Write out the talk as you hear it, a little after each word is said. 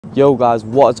Yo guys,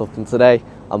 what is up? And today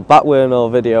I'm back with another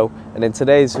video, and in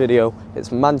today's video it's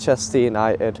Manchester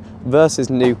United versus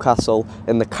Newcastle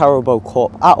in the Carabao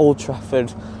Cup at Old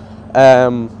Trafford.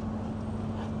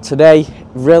 Today,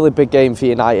 really big game for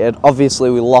United. Obviously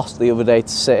we lost the other day to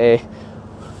City.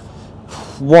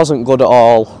 Wasn't good at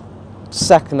all.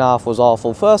 Second half was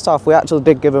awful. First half we actually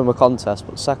did give them a contest,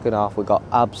 but second half we got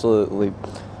absolutely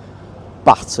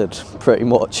battered pretty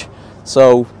much.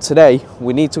 So today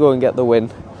we need to go and get the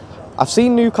win. I've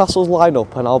seen Newcastle's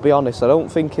lineup, and I'll be honest, I don't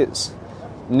think it's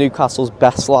Newcastle's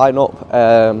best lineup.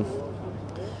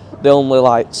 The only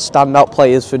standout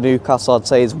players for Newcastle I'd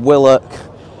say is Willock,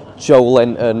 Joe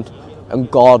Linton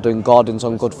and Gordon. Gordon's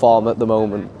on good form at the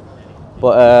moment.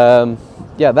 But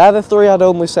yeah, they're the three I'd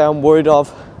only say I'm worried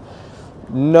of.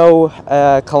 No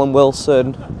Callum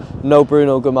Wilson, no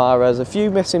Bruno Guimaraes, a few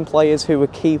missing players who were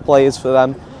key players for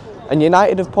them. And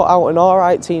United have put out an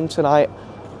alright team tonight,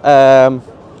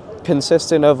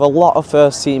 consisting of a lot of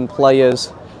first team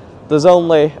players. There's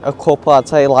only a couple I'd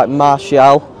say like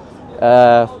Martial,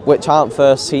 which aren't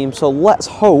first team. So let's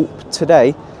hope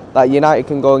today that United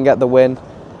can go and get the win.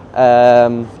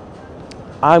 I'm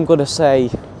actually going to say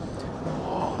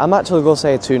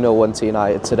a 2-0 win to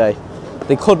United today.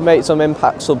 They could make some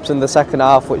impact subs in the second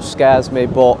half, which scares me,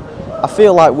 but I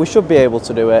feel like we should be able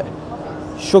to do it.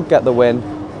 Should get the win.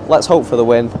 Let's hope for the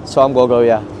win. So I'm going to go,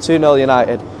 yeah, 2-0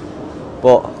 United.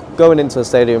 But going into the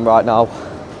stadium right now,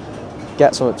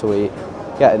 get something to eat,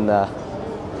 get in there.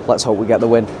 Let's hope we get the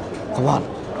win. Come on.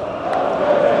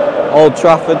 Old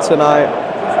Trafford tonight.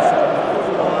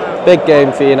 Big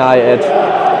game for United.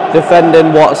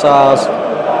 Defending what's ours.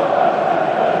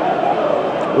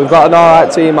 We've got an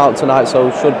alright team out tonight, so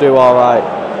we should do alright.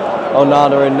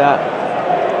 Onana in net.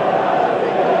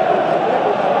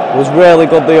 Was really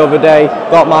good the other day.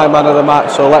 Got my man of the match,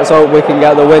 so let's hope we can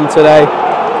get the win today.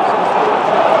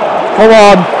 Come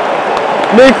on.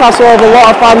 Newcastle have a lot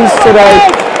of fans today.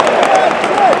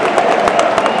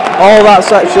 All that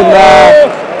section there.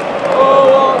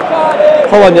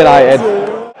 Come on United.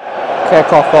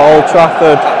 Kick off at Old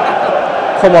Trafford.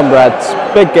 Come on Reds.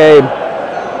 Big game.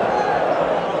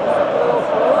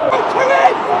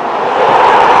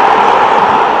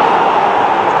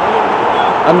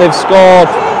 And they've scored.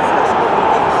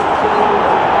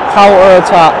 Counter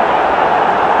attack.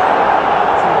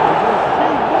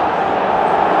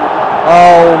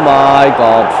 Oh my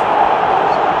God.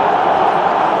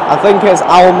 I think it's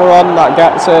Almiron that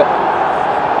gets it.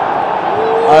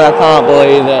 I can't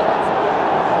believe it.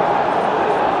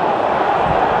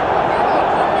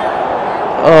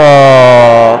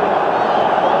 Oh.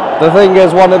 The thing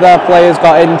is, one of their players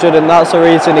got injured, and that's the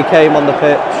reason he came on the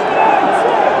pitch.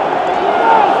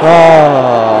 Oh.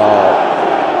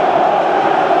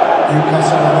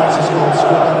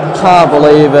 Can't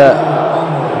believe it.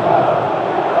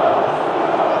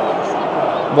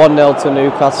 1-0 to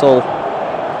Newcastle.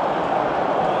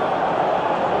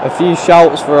 A few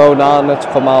shouts for Onana to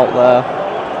come out there.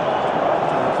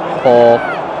 Poor.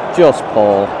 Just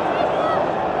poor.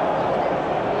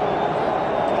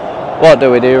 What do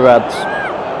we do, Reds?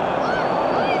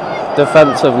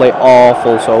 Defensively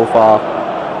awful so far.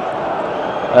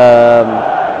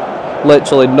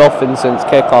 Literally nothing since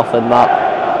kick-off in that,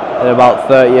 in about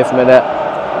 30th minute.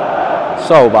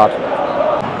 So bad.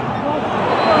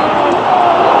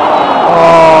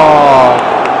 Oh.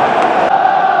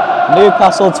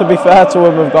 Newcastle, to be fair to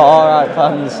them, have got alright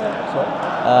fans.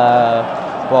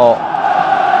 But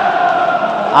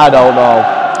I don't know.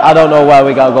 I don't know where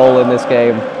we got a goal in this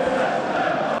game.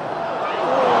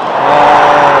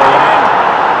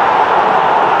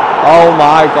 Oh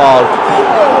my God.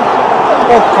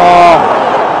 Fuck off.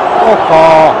 Fuck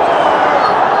off.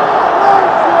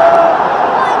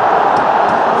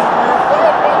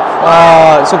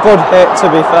 Oh, it's a good hit, to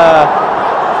be fair.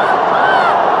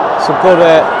 It's a good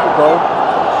hit.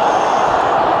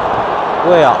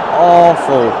 We are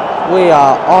awful. We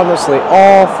are honestly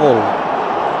awful.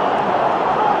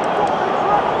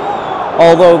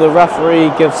 Although the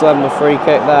referee gives them the free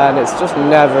kick there, and it's just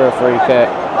never a free kick.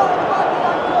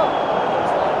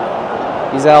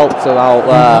 He's helped it out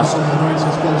there.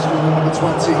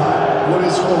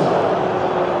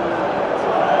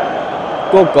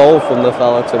 Good goal from the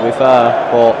fella, to be fair,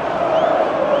 but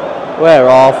we're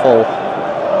awful.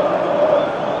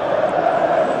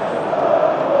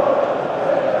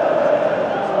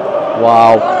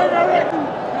 Wow.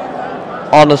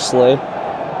 Honestly,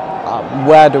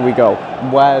 where do we go?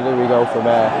 Where do we go from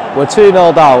here? We're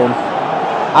 2-0 down.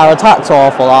 Our attack's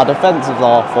awful, our defence is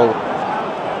awful.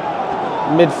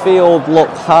 Midfield look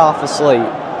half asleep.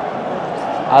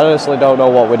 I honestly don't know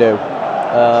what we do.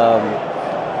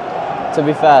 To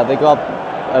be fair, they got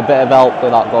a bit of help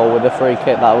with that goal with the free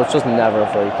kick. That was just never a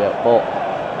free kick. But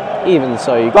even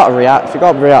so, you've got to react. You've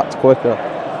got to react quicker.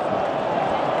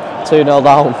 2-0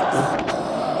 down.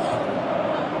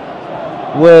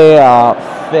 We are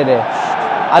finished.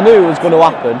 I knew it was going to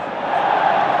happen.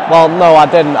 Well, no, I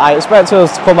didn't. I expected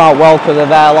us to come out well because of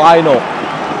their lineup.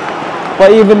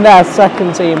 But even their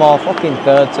second team or fucking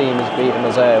third team is beating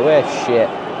us here. We're shit.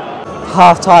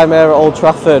 Half-time here at Old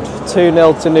Trafford.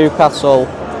 2-0 to Newcastle.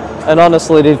 And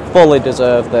honestly, they fully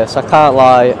deserve this. I can't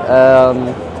lie.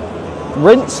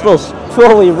 Rinsed us.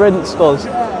 Fully rinsed us.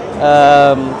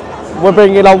 We're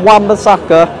bringing on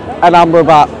Wan-Bissaka and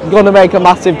Amrabat. Going to make a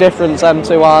massive difference, them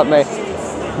two, aren't they?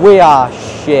 We are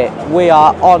shit. We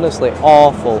are honestly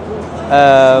awful.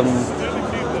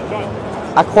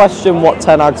 I question what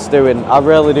Ten Hag's doing. I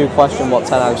really do question what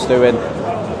Ten Hag's doing.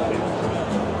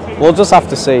 We'll just have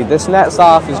to see. This next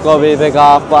half is going to be a big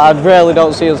half, but I really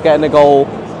don't see us getting a goal.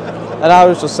 And I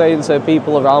was just saying to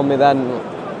people around me then,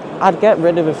 I'd get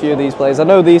rid of a few of these players. I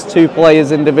know these two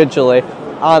players individually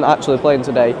aren't actually playing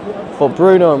today, but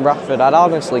Bruno and Rashford, I'd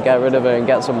honestly get rid of it and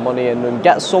get some money in and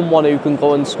get someone who can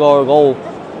go and score a goal.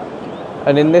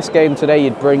 And in this game today,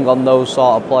 you'd bring on those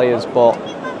sort of players, but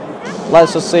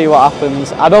let's just see what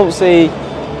happens. I don't see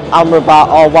Amrabat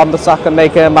or Wan-Bissaka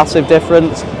making a massive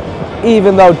difference,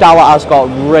 even though Dalot has got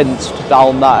rinsed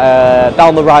down that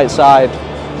down the right side.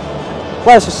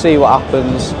 Let's just see what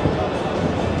happens.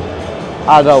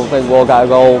 I don't think we'll get a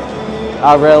goal.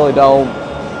 I really don't.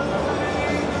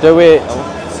 Do we?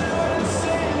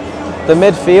 The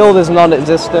midfield is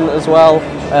non-existent as well.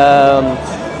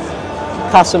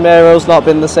 Casemiro's not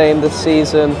been the same this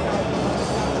season.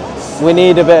 We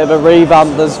need a bit of a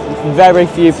revamp. There's very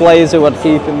few players who would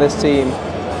keep in this team.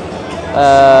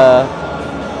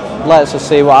 Let's just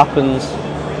see what happens.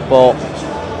 But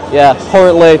yeah,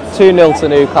 currently 2-0 to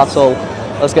Newcastle.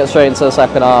 Let's get straight into the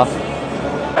second half.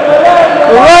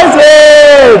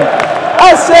 Rising!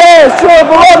 Assist!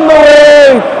 Triple on the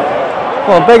way!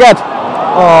 Come on, big head.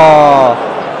 Oh,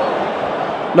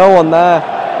 no one there.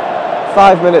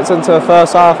 5 minutes into the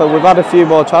first half and we've had a few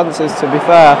more chances, to be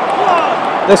fair.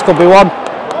 This could be one.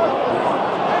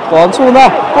 Go on, someone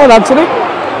there. Go on, Anthony.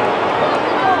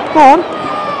 Go on.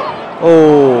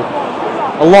 Oh,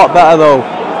 a lot better though.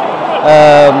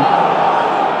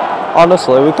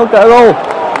 Honestly, we could get a goal.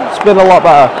 It's been a lot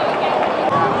better.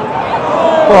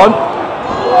 Go on.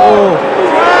 Oh.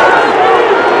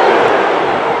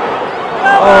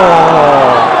 Oh.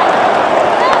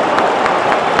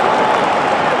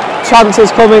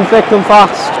 Chances coming thick and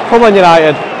fast. Come on,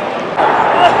 United.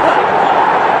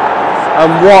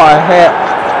 And what a hit.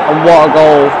 And what a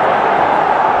goal.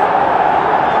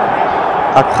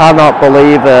 I cannot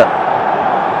believe it.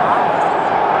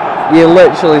 You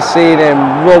literally seen him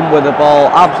run with the ball,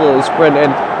 absolutely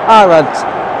sprinting. Our heads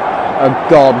are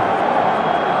gone.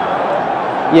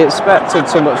 You expected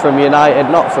so much from United,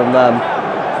 not from them.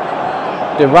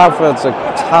 The Radford's a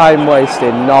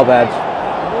time-wasting knobhead.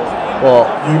 But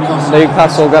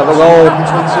Newcastle get the goal.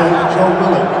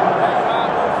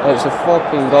 It's a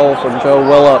fucking goal from Joe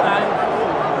Willock.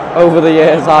 Over the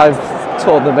years, I've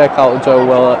took the mick out of Joe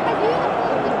Willock.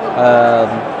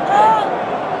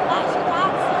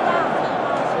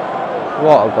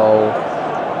 What a goal.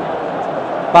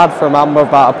 Bad from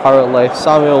Amrabat apparently.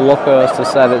 Samuel Luckhurst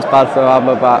has said it's bad from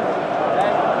Amrabat.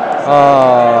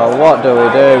 Oh, what do we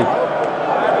do?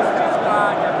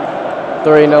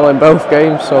 3-0 in both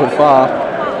games so far.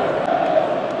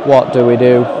 What do we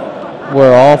do?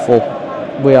 We're awful.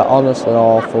 We are honestly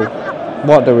awful.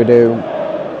 What do we do?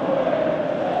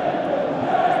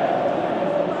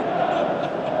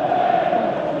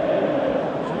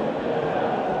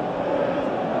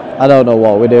 I don't know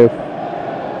what we do.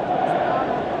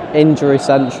 Injury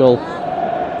central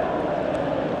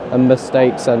and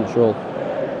mistake central.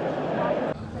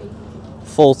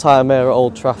 Full time here at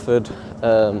Old Trafford.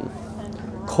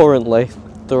 Currently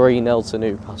 3-0 to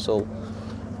Newcastle.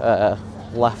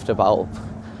 Left about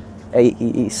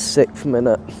 86th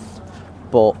minute.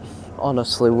 But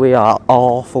honestly, we are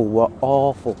awful. We're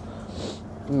awful.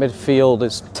 Midfield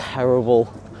is terrible.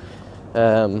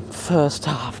 First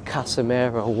half,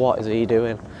 Casemiro, what is he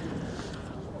doing?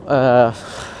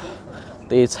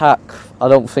 The attack, I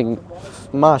don't think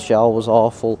Martial was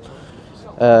awful.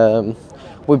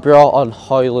 We brought on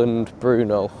Højlund,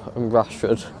 Bruno and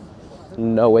Rashford.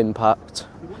 No impact.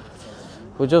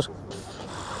 We're just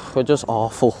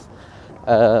awful.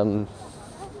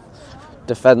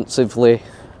 Defensively,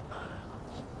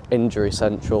 injury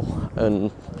central,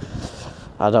 and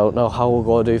I don't know how we're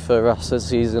going to do for the rest of the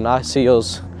season. I see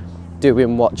us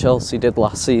doing what Chelsea did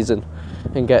last season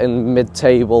and getting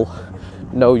mid-table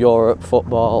no Europe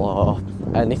football or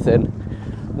anything,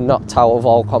 knocked out of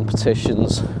all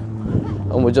competitions,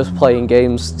 and we're just playing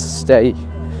games to stay,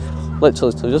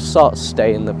 literally to just sort of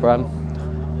stay in the Prem.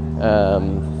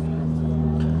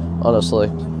 Honestly,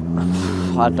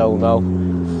 I don't know.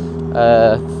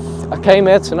 I came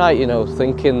here tonight, you know,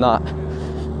 thinking that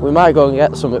we might go and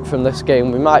get something from this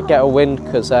game. We might get a win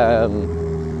because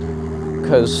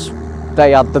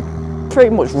they had the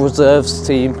pretty much reserves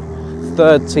team,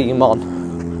 third team on,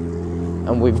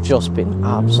 and we've just been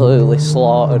absolutely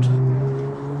slaughtered.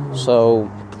 So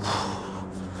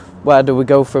where do we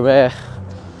go from here?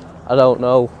 I don't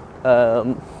know.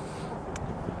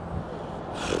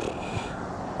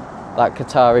 That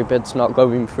Qatari bid's not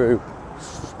going through.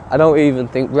 I don't even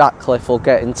think Ratcliffe will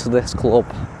get into this club.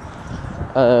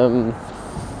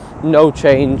 No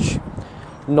change,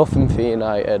 nothing for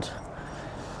United.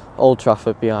 Old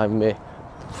Trafford behind me.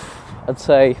 I'd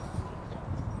say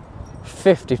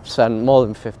 50%, more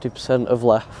than 50% have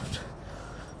left.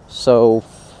 So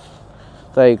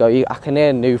there you go. I can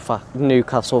hear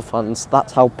Newcastle fans.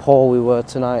 That's how poor we were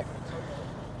tonight.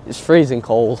 It's freezing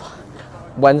cold.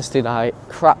 Wednesday night,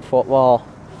 crap football.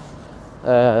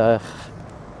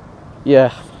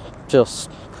 Yeah, just,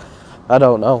 I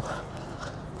don't know.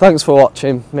 Thanks for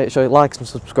watching. Make sure you like and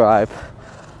subscribe.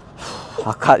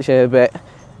 I'll catch you in a bit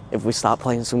if we start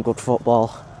playing some good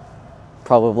football.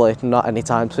 Probably not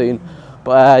anytime soon.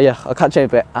 But yeah, I'll catch you in a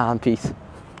bit, and peace.